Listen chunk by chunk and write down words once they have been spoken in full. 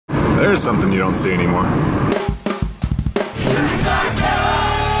There's something you don't see anymore.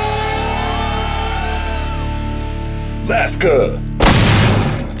 Alaska!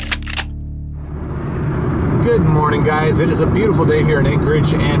 Good morning, guys. It is a beautiful day here in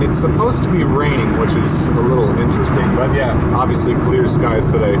Anchorage, and it's supposed to be raining, which is a little interesting, but yeah, obviously clear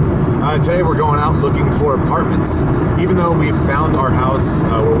skies today. Today we're going out looking for apartments. Even though we've found our house,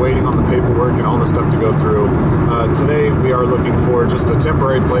 we're waiting on the paperwork and all the stuff to go through. Today we are looking for just a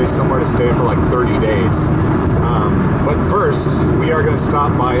temporary place, somewhere to stay for like 30 days. But first, we are going to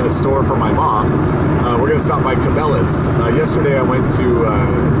stop by a store for my mom. We're going to stop by Cabela's. Yesterday I went to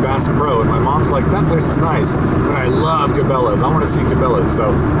Bass Pro, and my mom's like, that place is nice, but I love Cabela's. I want to see Cabela's.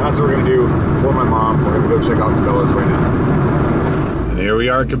 So that's what we're going to do for my mom. We're going to go check out Cabela's right now. And here we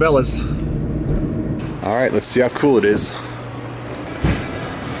are at Cabela's. All right, let's see how cool it is.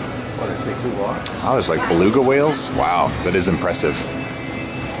 Oh, there's like beluga whales. Wow, that is impressive.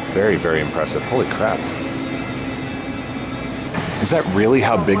 Very, very impressive. Holy crap. Is that really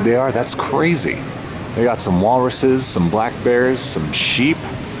how big they are? That's crazy. They got some walruses, some black bears, some sheep.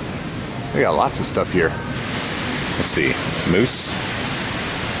 They got lots of stuff here. Let's see. Moose.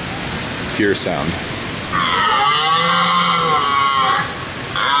 Pure sound.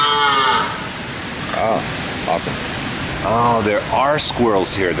 Oh, awesome. Oh, there are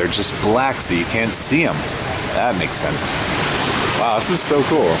squirrels here. They're just black, so you can't see them. That makes sense. Wow, this is so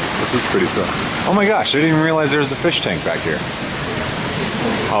cool. This is pretty cool. Oh my gosh, I didn't even realize there was a fish tank back here.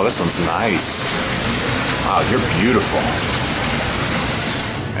 Oh, this one's nice. Wow, you're beautiful.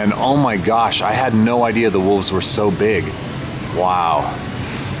 And oh my gosh, I had no idea the wolves were so big. Wow.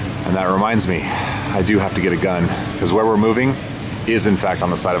 And that reminds me, I do have to get a gun, because where we're moving is in fact on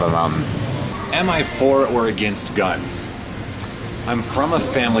the side of a mountain. Am I for or against guns? I'm from a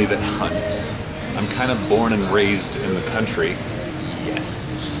family that hunts. I'm kind of born and raised in the country.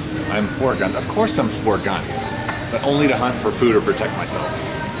 Yes, I'm for guns. Of course I'm for guns, but only to hunt for food or protect myself.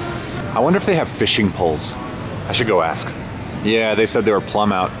 I wonder if they have fishing poles. I should go ask. Yeah, they said they were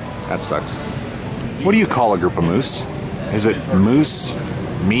plumb out. That sucks. What do you call a group of moose? Is it moose,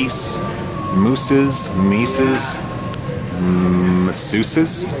 meese, mooses, meeses,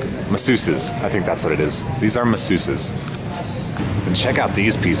 masseuses? Masseuses, I think that's what it is. These are masseuses. And check out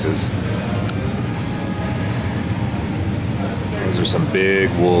these pieces. Those are some big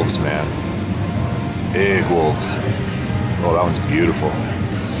wolves, man. Big wolves. Oh, that one's beautiful.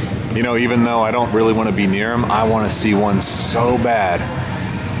 You know, even though I don't really want to be near them, I want to see one so bad.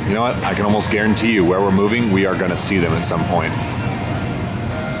 You know what? I can almost guarantee you where we're moving, we are going to see them at some point.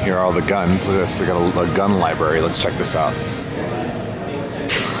 Here are all the guns. Look at this. They got a gun library. Let's check this out.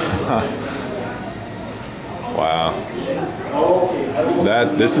 Wow.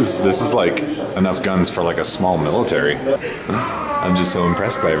 This is like enough guns for like a small military. I'm just so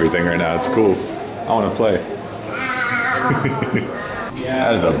impressed by everything right now. It's cool. I want to play.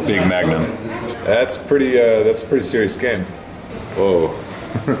 That is a big Magnum. That's a pretty serious game. Whoa.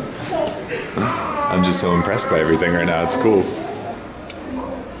 I'm just so impressed by everything right now. It's cool.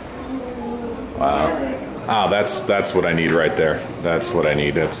 Wow. Ah, that's what I need right there. That's what I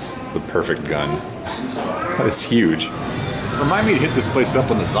need. That's the perfect gun. That is huge. Remind me to hit this place up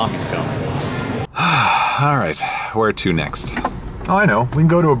when the zombies come. All right, where to next? Oh, I know. We can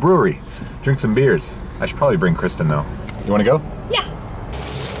go to a brewery, drink some beers. I should probably bring Kristen though. You want to go? Yeah.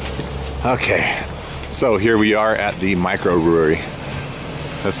 Okay, so here we are at the microbrewery.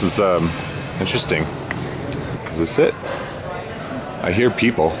 This is interesting. Is this it? I hear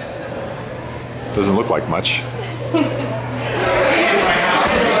people. Doesn't look like much.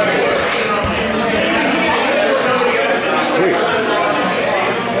 Sweet.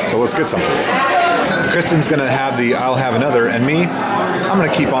 So let's get something. Kristen's gonna have the I'll have another, and me, I'm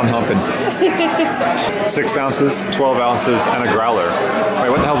gonna keep on humping. 6 ounces, 12 ounces, and a growler. Wait,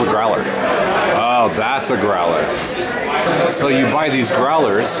 what the hell's a growler? Oh, that's a growler. So you buy these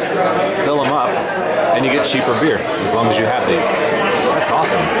growlers, fill them up, and you get cheaper beer, as long as you have these. That's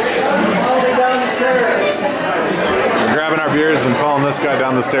awesome. We're grabbing our beers and following this guy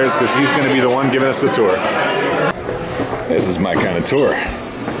down the stairs because he's going to be the one giving us the tour. This is my kind of tour.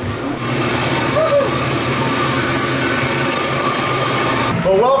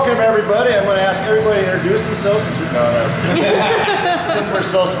 Well, welcome everybody. I'm going to ask everybody to introduce themselves since we're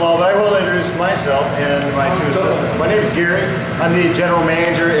so small, but I will introduce myself and my 2 assistants. My name is Gary. I'm the general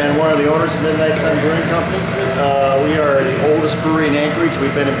manager and one of the owners of Midnight Sun Brewing Company. We are the oldest brewery in Anchorage.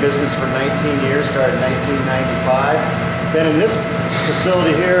 We've been in business for 19 years, started in 1995. Been in this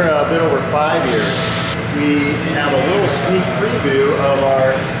facility here a bit over 5 years. We have a little sneak preview of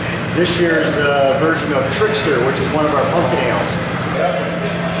our this year's version of Trickster, which is one of our pumpkin ales.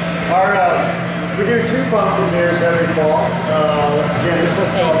 We do 2 pumpkin beers every fall. Again, this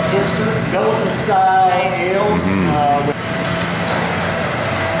one's called Trickster. Belgian style ale. With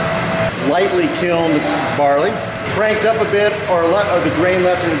lightly kilned barley. Cranked up a bit, or the grain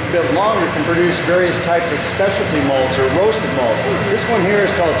left a bit longer, can produce various types of specialty malts or roasted malts. This one here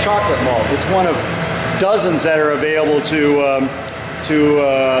is called chocolate malt. It's one of dozens that are available to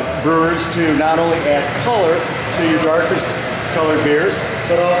brewers to not only add color to your darker colored beers,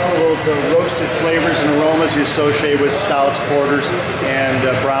 but also those roasted flavors and aromas you associate with stouts, porters, and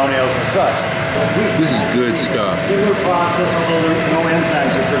brown ales and such. This is good stuff. Similar process, although no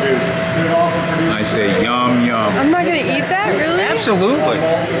enzymes are produced. You would also produce. I say yum yum. I'm not gonna eat that, really? Absolutely.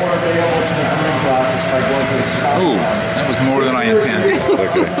 Ooh, that was more than I intended. It's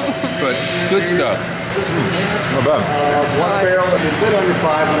okay. But good stuff. Not bad. One barrel is a bit under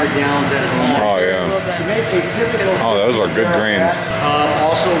 500 gallons at a time. Oh, yeah. To make a typical. Oh, those are good grains.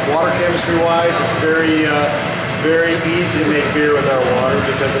 Also, water chemistry-wise, it's very easy to make beer with our water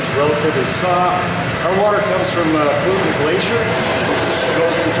because it's relatively soft. Our water comes from Clutha Glacier, which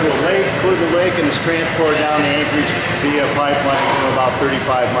goes into a lake, Clutha Lake, and is transported down to Anchorage via pipeline from about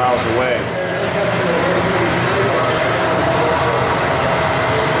 35 miles away.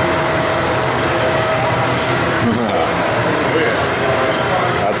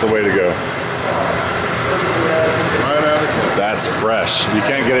 That's the way to go. That's fresh. You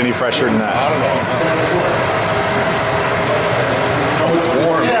can't get any fresher than that. Oh, it's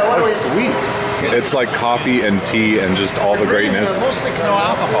warm. Yeah, That's sweet. It's like coffee and tea and just all the greatness. There's no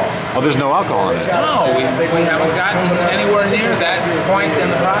alcohol. Oh, there's no alcohol in it. No, we haven't gotten anywhere near that point in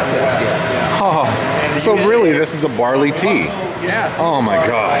the process yet. Oh, so really, this is a barley tea. Yeah. Oh my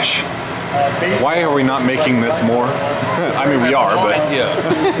gosh. Why are we not making this more? I mean, we are, No but idea.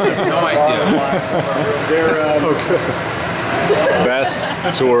 No idea. it's so good. Best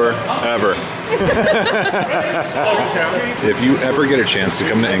tour ever. If you ever get a chance to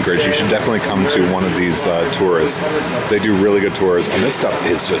come to Anchorage, you should definitely come to one of these tours. They do really good tours, and this stuff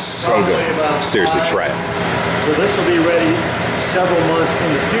is just so good. Seriously, try it. So this will be ready several months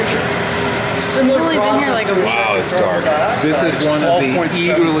in the future. Similar I've only been here like a week. Wow, it's dark. This is one of the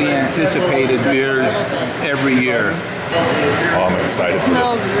eagerly anticipated beers every year. Oh, I'm excited for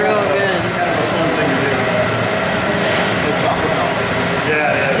Smells this. real good.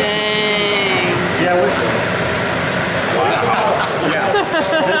 Yeah. Dang. Yeah.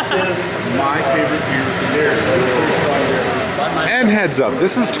 This is my favorite beer from there. And heads up,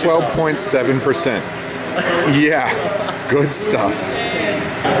 this is 12.7%. Yeah, good stuff.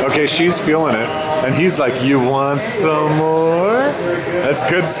 Okay, she's feeling it, and he's like, "You want some more?" That's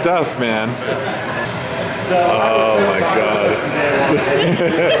good stuff, man. Oh my god.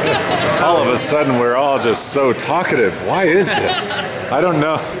 All of a sudden, we're all just so talkative. Why is this? I don't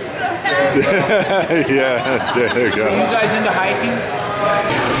know. Yeah, there you go. Are you guys into hiking?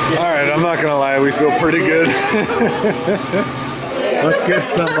 All right, I'm not gonna lie, we feel pretty good. Let's get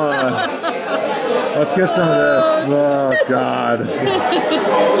some of this. Oh God.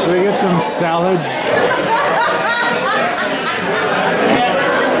 Should we get some salads?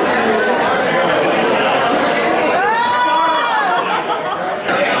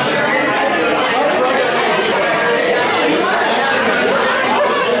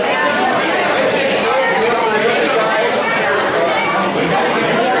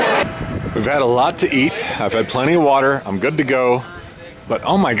 We've had a lot to eat. I've had plenty of water. I'm good to go. But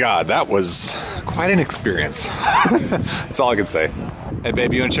oh my God, that was quite an experience. That's all I can say. Hey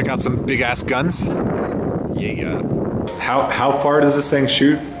baby, you wanna check out some big ass guns? Yeah. How far does this thing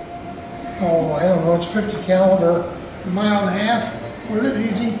shoot? Oh, I don't know, it's 50 caliber, a mile and a half, with it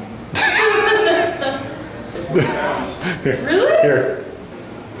easy. Here.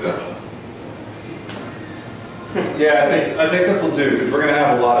 Yeah, I think this will do because we're gonna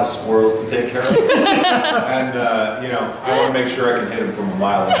have a lot of squirrels to take care of, and I want to make sure I can hit them from a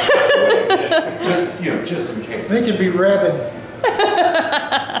mile and a half away, just in case. They could be rabid.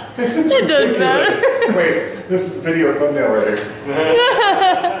 This is It doesn't ridiculous. matter. Wait, this is video thumbnail right here.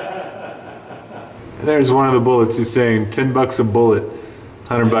 There's one of the bullets. He's saying $10 a bullet,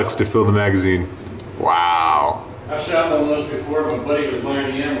 $100 to fill the magazine. Wow. I shot one of those before. My buddy was buying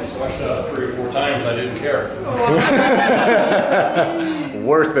the ammo, so I shot it 3 or 4 times. I didn't care.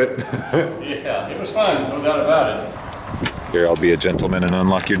 Worth it. Yeah, it was fun, no doubt about it. Here, I'll be a gentleman and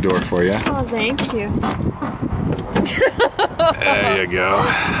unlock your door for you. Oh, thank you. There you go.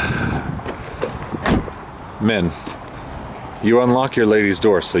 Men, you unlock your lady's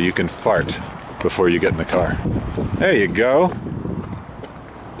door so you can fart before you get in the car. There you go.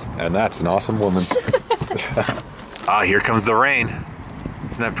 And that's an awesome woman. Ah, here comes the rain.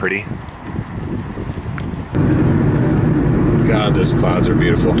 Isn't that pretty? God, those clouds are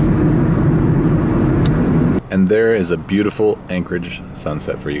beautiful. And there is a beautiful Anchorage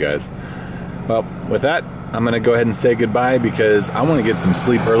sunset for you guys. Well, with that, I'm gonna go ahead and say goodbye because I wanna get some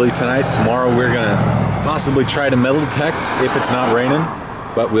sleep early tonight. Tomorrow we're gonna possibly try to metal detect if it's not raining,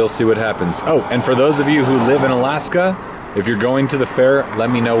 but we'll see what happens. Oh, and for those of you who live in Alaska, if you're going to the fair, let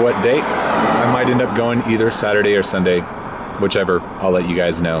me know what date. I might end up going either Saturday or Sunday, whichever, I'll let you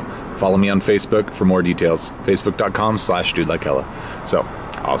guys know. Follow me on Facebook for more details. Facebook.com/dudelikeella. So,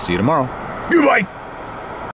 I'll see you tomorrow. Goodbye!